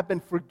you, you have been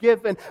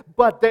forgiven,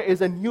 but there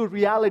is a new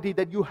reality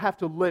that you have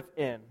to live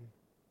in.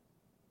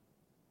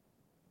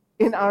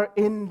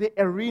 In the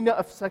arena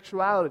of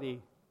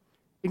sexuality,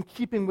 in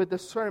keeping with the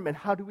sermon,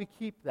 how do we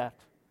keep that?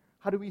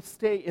 How do we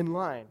stay in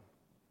line?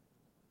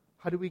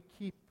 How do we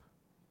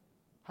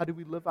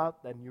live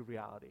out that new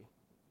reality?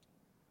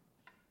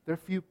 There are a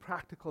few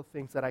practical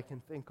things that I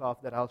can think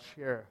of that I'll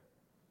share.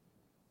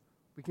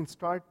 We can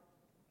start,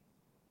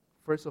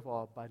 first of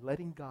all, by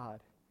letting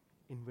God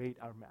invade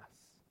our mess.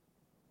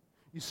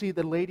 You see,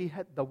 the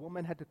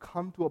woman had to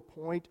come to a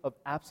point of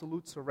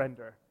absolute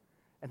surrender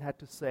and had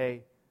to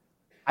say,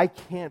 I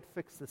can't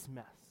fix this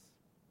mess.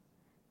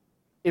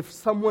 If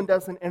someone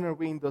doesn't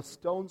intervene, the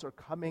stones are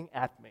coming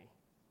at me.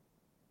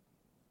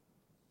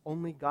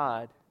 Only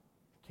God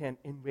can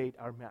invade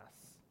our mess.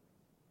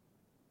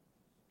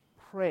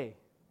 Pray.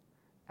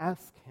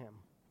 Ask Him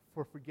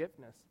for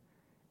forgiveness.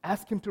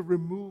 Ask Him to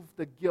remove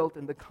the guilt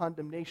and the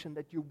condemnation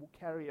that you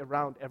carry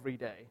around every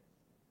day.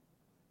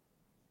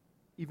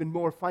 Even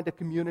more, find a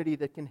community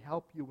that can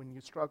help you when you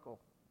struggle.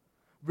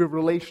 We're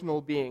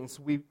relational beings.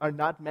 We are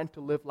not meant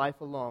to live life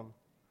alone.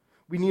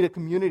 We need a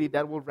community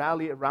that will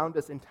rally around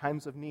us in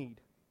times of need.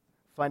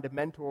 Find a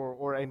mentor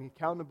or an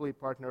accountability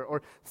partner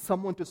or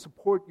someone to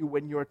support you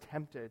when you're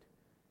tempted.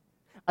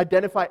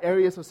 Identify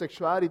areas of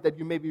sexuality that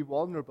you may be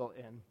vulnerable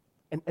in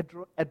and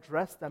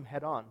address them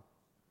head on.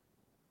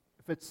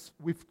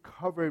 We've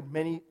covered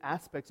many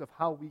aspects of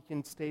how we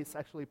can stay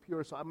sexually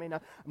pure, so I'm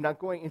not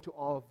going into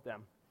all of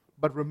them.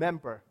 But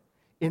remember,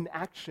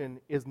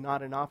 inaction is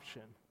not an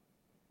option.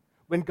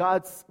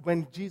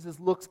 When Jesus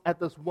looks at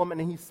this woman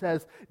and he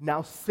says,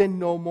 now sin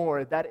no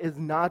more, that is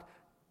not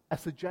a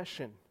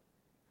suggestion.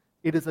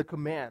 It is a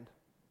command.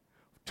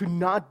 To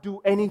not do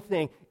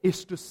anything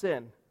is to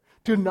sin.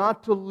 To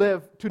not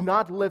live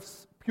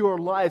pure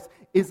lives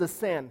is a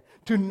sin.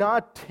 To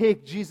not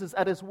take Jesus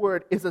at His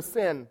word is a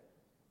sin.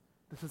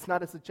 This is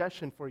not a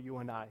suggestion for you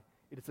and I.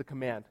 It is a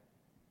command.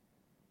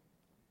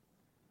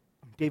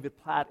 David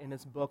Platt, in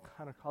his book,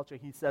 Counterculture,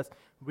 he says,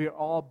 we are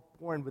all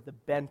born with a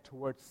bent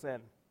towards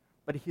sin.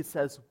 But he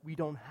says, we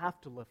don't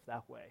have to live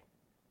that way.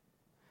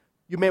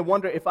 You may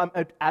wonder if I'm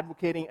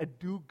advocating a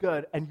do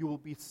good and you will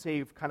be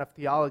saved kind of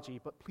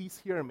theology, but please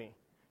hear me.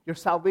 Your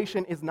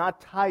salvation is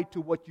not tied to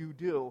what you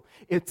do.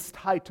 It's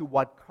tied to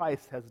what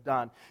Christ has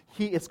done.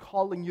 He is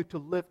calling you to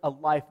live a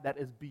life that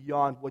is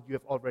beyond what you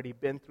have already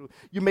been through.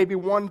 You may be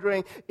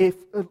wondering if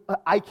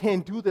I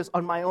can't do this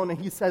on my own. And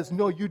He says,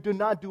 no, you do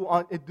not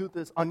do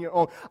this on your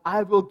own.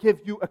 I will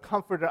give you a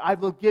comforter. I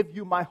will give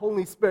you my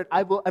Holy Spirit.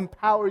 I will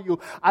empower you.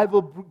 I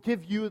will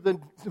give you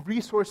the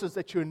resources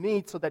that you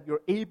need so that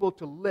you're able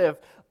to live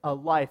a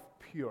life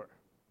pure.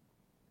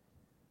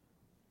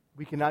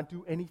 We cannot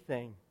do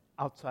anything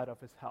outside of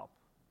His help.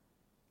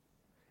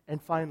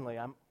 And finally,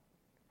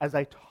 as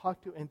I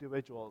talk to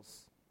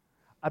individuals,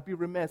 I'd be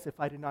remiss if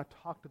I did not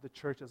talk to the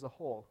church as a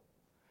whole.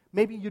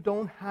 Maybe you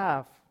don't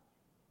have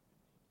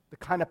the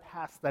kind of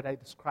past that I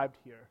described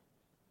here.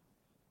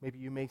 Maybe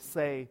you may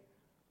say,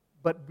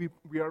 but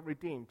we are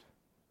redeemed.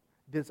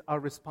 Does our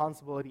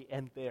responsibility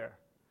end there?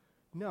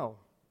 No.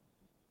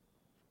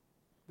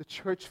 The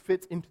church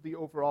fits into the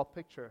overall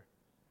picture.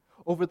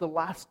 Over the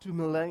last 2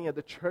 millennia,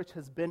 the church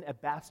has been a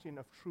bastion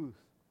of truth.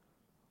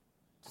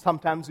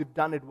 Sometimes we've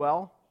done it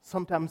well,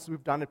 sometimes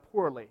we've done it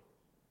poorly.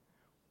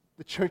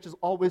 The church has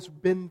always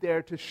been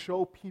there to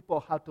show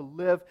people how to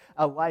live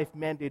a life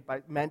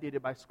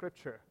mandated by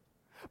Scripture.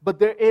 But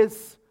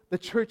the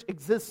church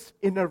exists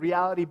in a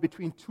reality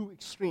between two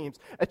extremes.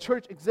 A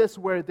church exists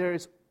where there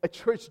is a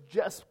church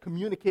just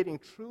communicating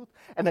truth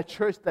and a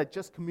church that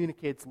just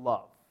communicates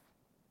love.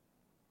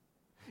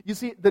 You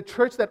see, the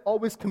church that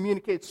always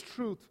communicates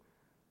truth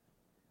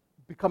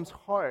becomes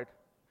hard.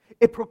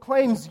 It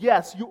proclaims,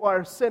 yes, you are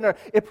a sinner.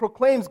 It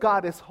proclaims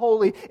God is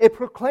holy. It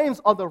proclaims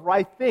all the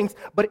right things,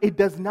 but it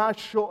does not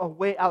show a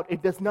way out.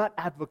 It does not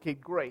advocate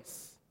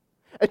grace.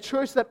 A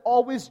church that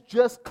always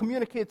just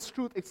communicates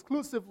truth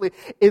exclusively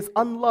is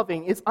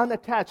unloving, is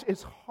unattached,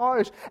 is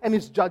harsh, and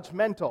is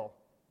judgmental.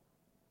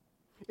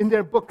 In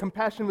their book,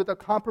 Compassion with a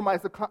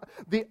Compromise,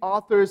 the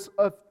authors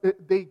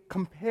they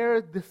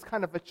compare this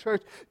kind of a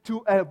church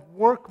to a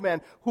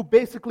workman who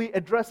basically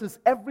addresses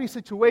every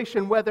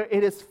situation, whether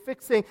it is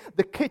fixing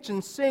the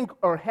kitchen sink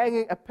or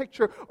hanging a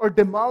picture or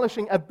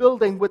demolishing a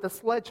building with a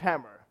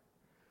sledgehammer.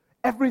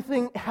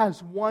 Everything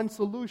has one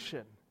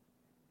solution.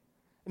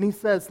 And he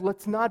says,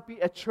 let's not be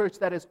a church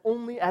that is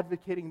only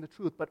advocating the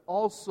truth, but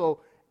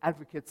also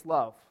advocates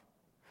love.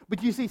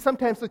 But you see,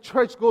 sometimes the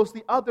church goes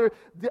the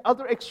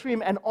other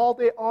extreme, and all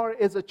they are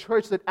is a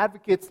church that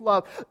advocates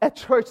love. A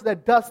church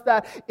that does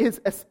that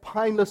is a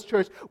spineless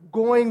church,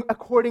 going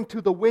according to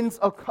the whims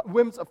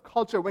of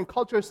culture. When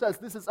culture says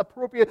this is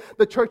appropriate,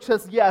 the church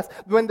says yes.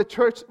 When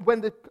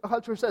the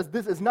culture says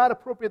this is not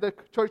appropriate, the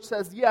church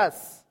says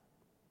yes.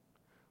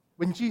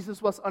 When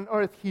Jesus was on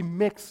earth, he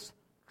mixed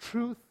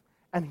truth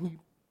and he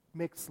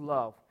mixed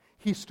love.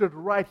 He stood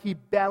right. He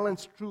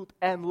balanced truth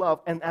and love.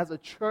 And as a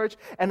church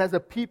and as a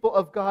people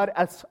of God,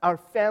 as our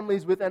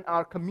families within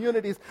our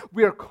communities,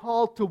 we are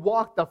called to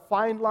walk the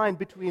fine line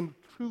between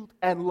truth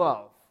and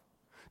love.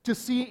 To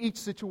see each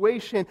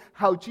situation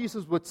how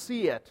Jesus would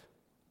see it.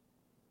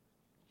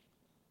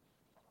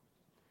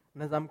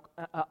 And as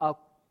I'll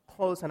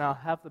close and I'll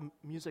have the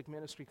music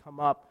ministry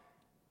come up,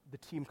 the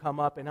team come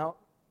up, and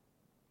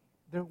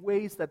there are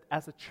ways that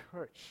as a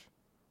church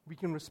we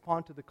can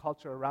respond to the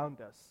culture around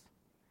us.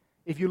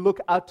 If you look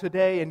out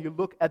today and you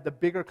look at the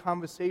bigger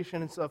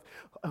conversations of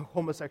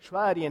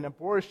homosexuality and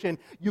abortion,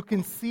 you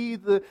can see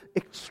the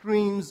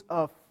extremes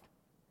of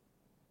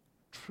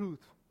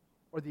truth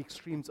or the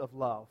extremes of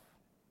love.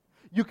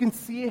 You can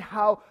see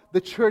how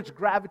the church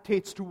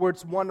gravitates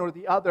towards one or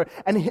the other,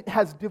 and it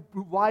has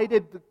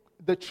divided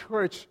the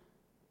church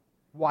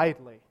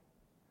widely.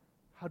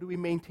 How do we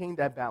maintain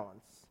that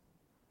balance?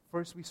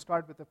 First, we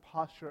start with the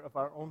posture of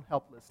our own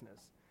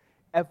helplessness.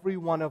 Every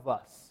one of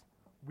us,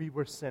 we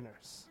were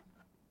sinners.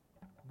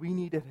 We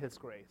needed His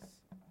grace.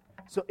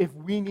 So if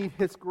we need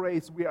His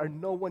grace, we are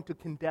no one to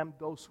condemn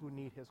those who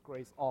need His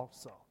grace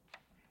also.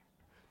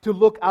 To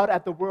look out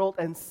at the world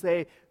and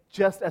say,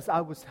 just as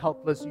I was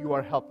helpless, you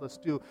are helpless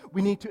too.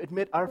 We need to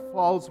admit our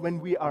faults when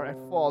we are at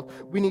fault.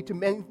 We need to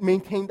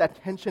maintain that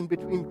tension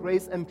between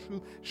grace and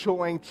truth,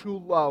 showing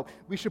true love.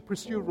 We should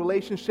pursue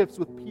relationships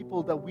with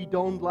people that we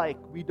don't like.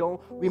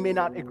 We may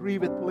not agree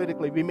with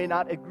politically. We may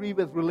not agree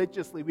with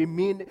religiously. We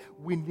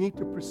need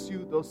to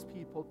pursue those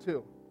people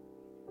too.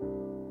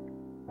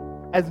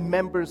 As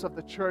members of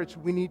the church,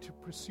 we need to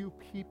pursue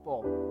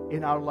people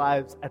in our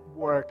lives, at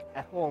work,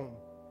 at home,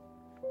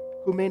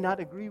 who may not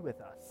agree with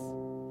us.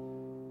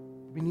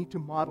 We need to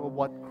model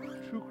what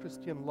true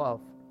Christian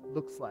love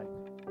looks like.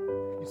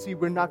 You see,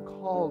 we're not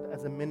called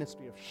as a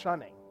ministry of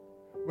shunning.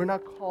 We're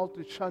not called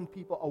to shun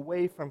people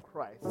away from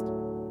Christ.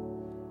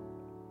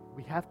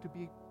 We have to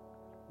be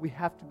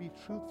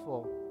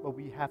truthful, but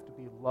we have to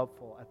be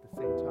loveful at the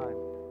same time.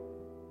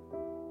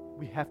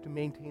 We have to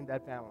maintain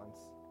that balance.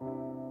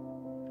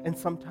 And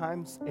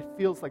sometimes it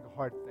feels like a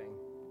hard thing.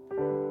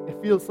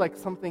 It feels like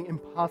something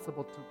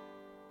impossible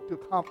to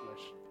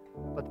accomplish.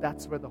 But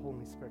that's where the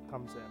Holy Spirit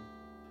comes in.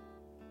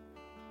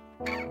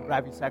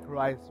 Rabbi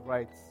Zacharias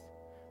writes,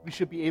 we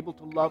should be able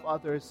to love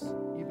others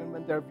even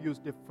when their views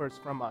differ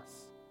from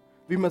us.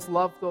 We must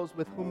love those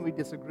with whom we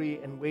disagree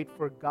and wait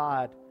for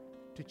God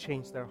to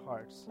change their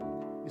hearts.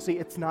 You see,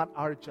 it's not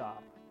our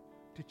job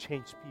to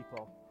change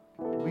people.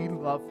 We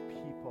love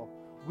people.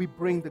 We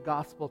bring the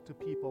gospel to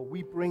people.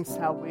 We bring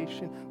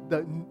salvation,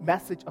 the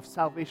message of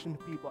salvation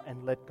to people,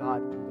 and let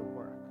God do the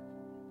work.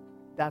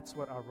 That's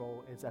what our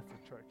role is as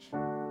a church.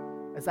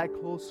 As I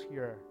close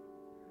here,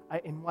 I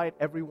invite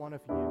every one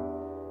of you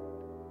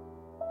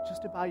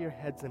just to bow your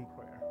heads in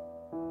prayer.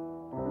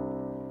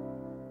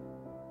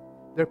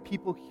 There are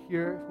people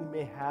here who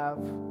may have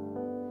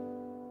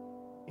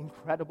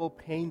incredible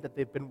pain that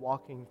they've been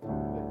walking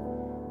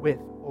with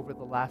over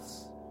the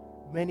last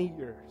many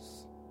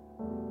years.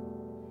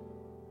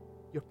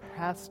 Your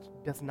past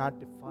does not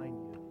define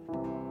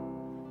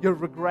you. Your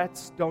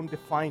regrets don't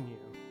define you.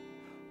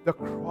 The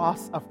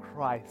cross of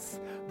Christ,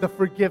 the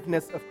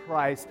forgiveness of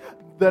Christ,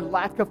 the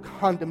lack of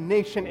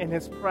condemnation in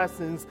His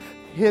presence,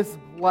 His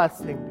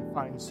blessing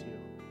defines you.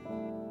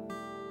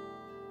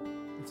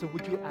 And so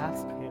would you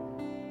ask Him,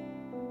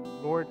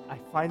 Lord, I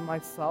find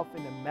myself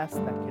in a mess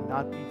that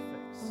cannot be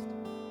fixed.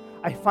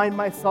 I find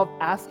myself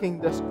asking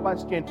this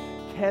question,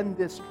 can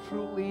this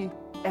truly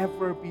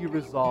ever be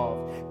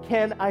resolved?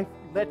 Can I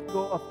let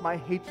go of my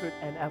hatred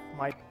and of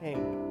my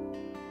pain?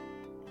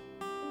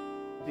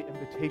 The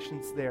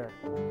invitation's there.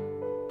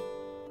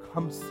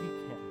 Come seek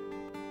Him.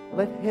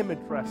 Let Him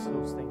address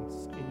those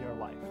things in your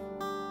life.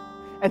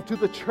 And to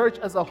the church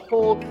as a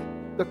whole,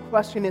 the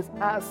question is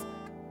asked,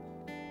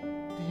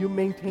 do you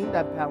maintain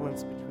that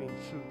balance between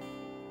truth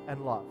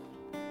and love?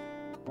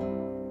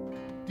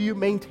 Do you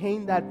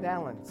maintain that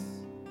balance?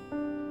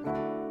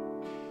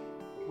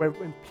 Where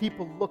when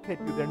people look at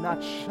you, they're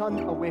not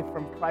shunned away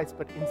from Christ,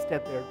 but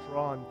instead they're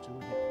drawn to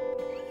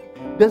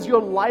Him. Does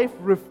your life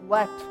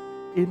reflect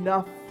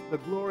enough the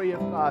glory of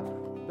God,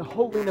 the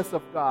holiness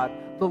of God,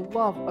 the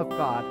love of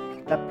God,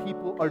 that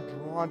people are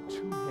drawn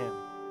to Him?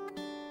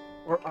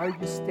 Or are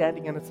you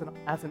standing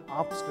as an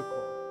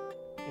obstacle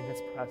in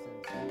His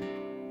presence?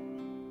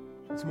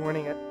 This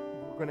morning,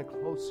 we're going to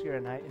close here,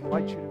 and I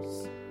invite you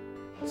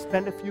to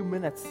spend a few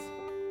minutes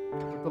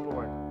with the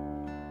Lord.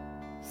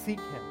 Seek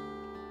Him.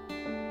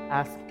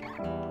 Ask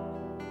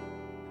Him.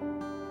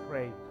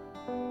 Pray.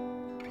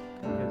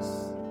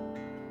 Because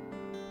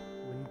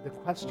when the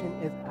question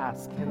is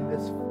asked, can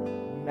this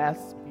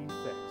mess be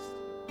fixed?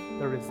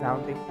 The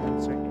resounding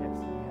answer is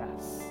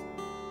yes.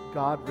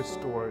 God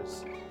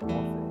restores all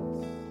things.